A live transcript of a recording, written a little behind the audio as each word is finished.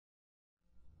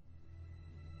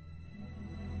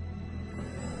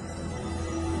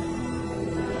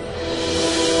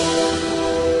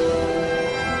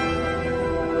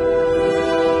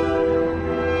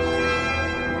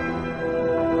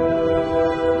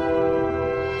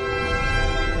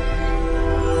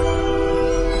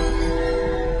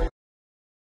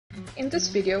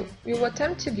video, we will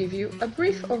attempt to give you a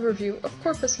brief overview of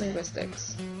corpus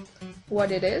linguistics,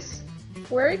 what it is,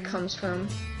 where it comes from,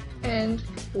 and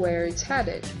where it's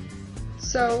headed.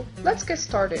 So let's get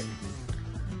started.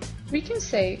 We can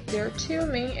say there are two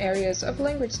main areas of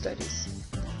language studies: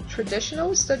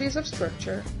 traditional studies of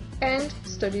structure and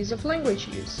studies of language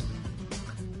use.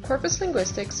 Corpus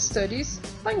linguistics studies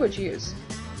language use.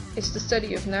 It's the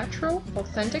study of natural,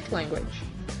 authentic language.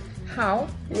 How,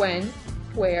 when,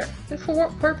 where, and for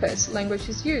what purpose language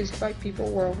is used by people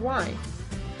worldwide.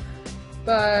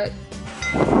 But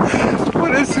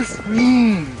what does this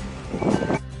mean?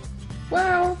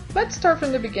 Well, let's start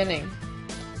from the beginning.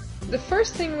 The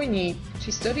first thing we need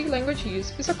to study language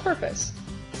use is a corpus.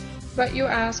 But you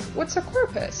ask, what's a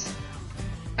corpus?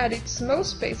 At its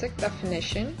most basic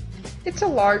definition, it's a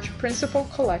large principal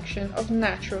collection of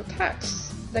natural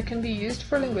texts that can be used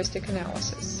for linguistic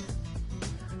analysis.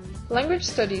 Language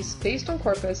studies based on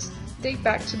corpus date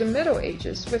back to the Middle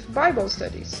Ages with Bible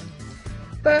studies.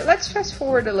 But let's fast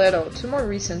forward a little to more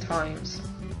recent times.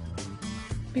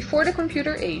 Before the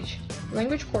computer age,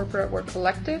 language corpora were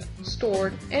collected,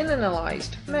 stored, and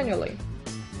analyzed manually.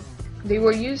 They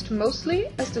were used mostly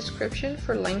as description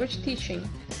for language teaching,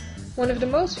 one of the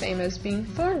most famous being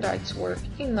Thorndike's work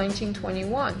in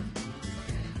 1921.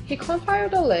 He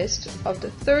compiled a list of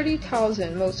the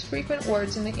 30,000 most frequent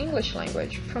words in the English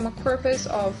language from a corpus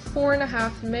of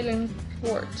 4.5 million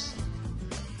words.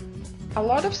 A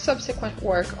lot of subsequent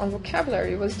work on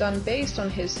vocabulary was done based on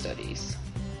his studies.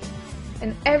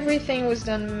 And everything was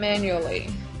done manually.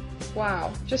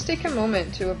 Wow, just take a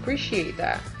moment to appreciate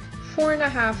that.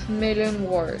 4.5 million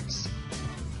words.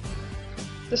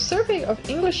 The Survey of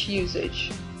English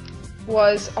Usage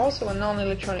was also a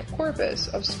non-electronic corpus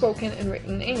of spoken and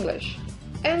written English,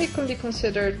 and it can be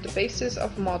considered the basis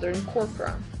of modern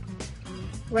corpora.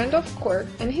 Randolph Quirk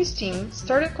and his team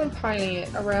started compiling it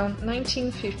around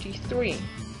 1953.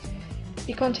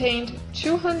 It contained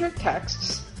 200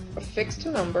 texts, a fixed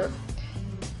number,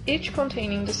 each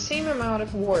containing the same amount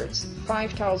of words,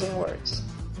 5,000 words.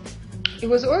 It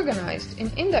was organized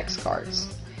in index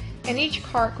cards, and each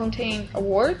card contained a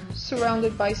word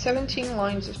surrounded by 17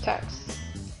 lines of text.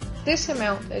 This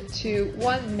amounted to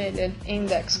 1 million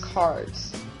index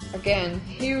cards. Again,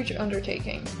 huge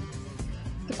undertaking.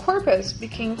 The corpus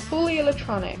became fully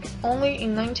electronic only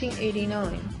in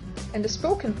 1989, and the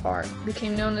spoken part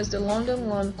became known as the London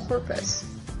Lund corpus.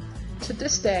 To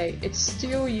this day, it's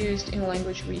still used in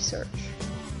language research.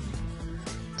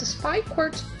 Despite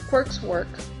Quirk's work,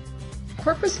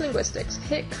 corpus linguistics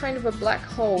hit kind of a black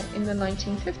hole in the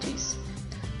 1950s,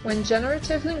 when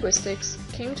generative linguistics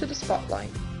came to the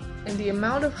spotlight, and the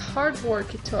amount of hard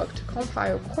work it took to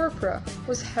compile corpora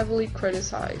was heavily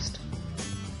criticized.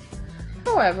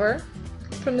 However,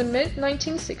 from the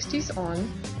mid-1960s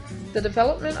on, the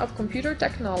development of computer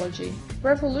technology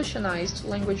revolutionized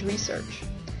language research,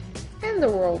 and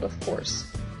the world, of course.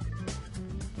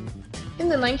 In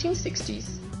the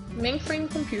 1960s, mainframe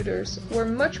computers were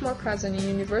much more present in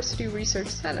university research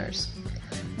centers.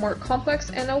 More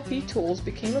complex NLP tools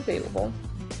became available,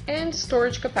 and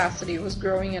storage capacity was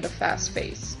growing at a fast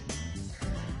pace.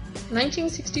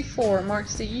 1964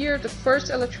 marks the year the first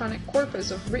electronic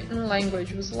corpus of written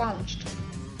language was launched.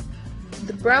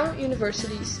 The Brown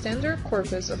University Standard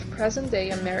Corpus of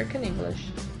Present-Day American English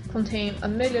contained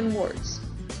 1 million words.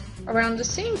 Around the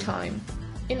same time,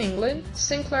 in England,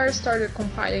 Sinclair started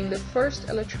compiling the first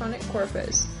electronic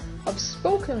corpus of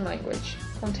spoken language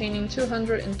containing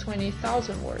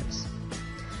 220,000 words.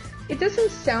 It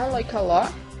doesn't sound like a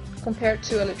lot compared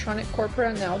to electronic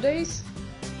corpora nowadays,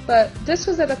 but this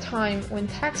was at a time when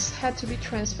texts had to be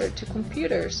transferred to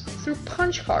computers through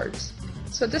punch cards,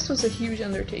 so this was a huge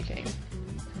undertaking.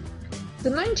 The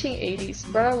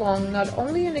 1980s brought along not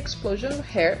only an explosion of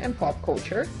hair and pop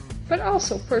culture, but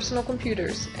also personal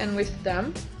computers, and with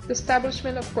them, the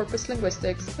establishment of corpus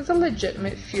linguistics as a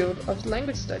legitimate field of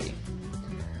language study.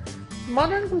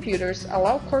 Modern computers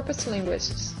allow corpus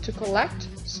linguists to collect,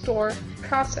 store,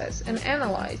 process, and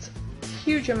analyze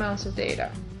huge amounts of data.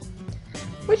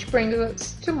 Which brings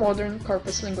us to modern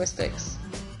corpus linguistics.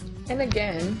 And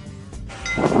again,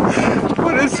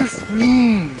 what does this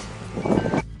mean?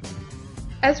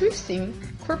 As we've seen,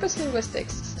 corpus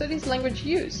linguistics studies language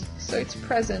use, so it's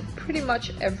present pretty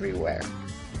much everywhere.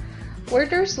 Where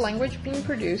there's language being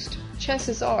produced,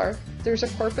 chances are there's a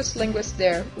corpus linguist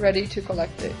there ready to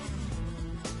collect it.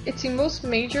 It's in most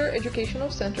major educational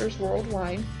centers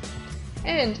worldwide,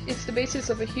 and it's the basis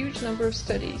of a huge number of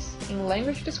studies in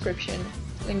language description,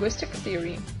 linguistic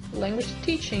theory, language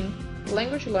teaching,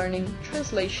 language learning,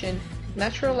 translation,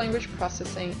 natural language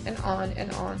processing, and on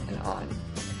and on and on.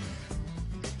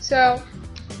 So,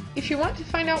 If you want to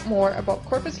find out more about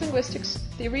corpus linguistics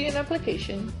theory and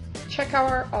application, check out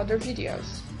our other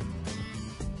videos.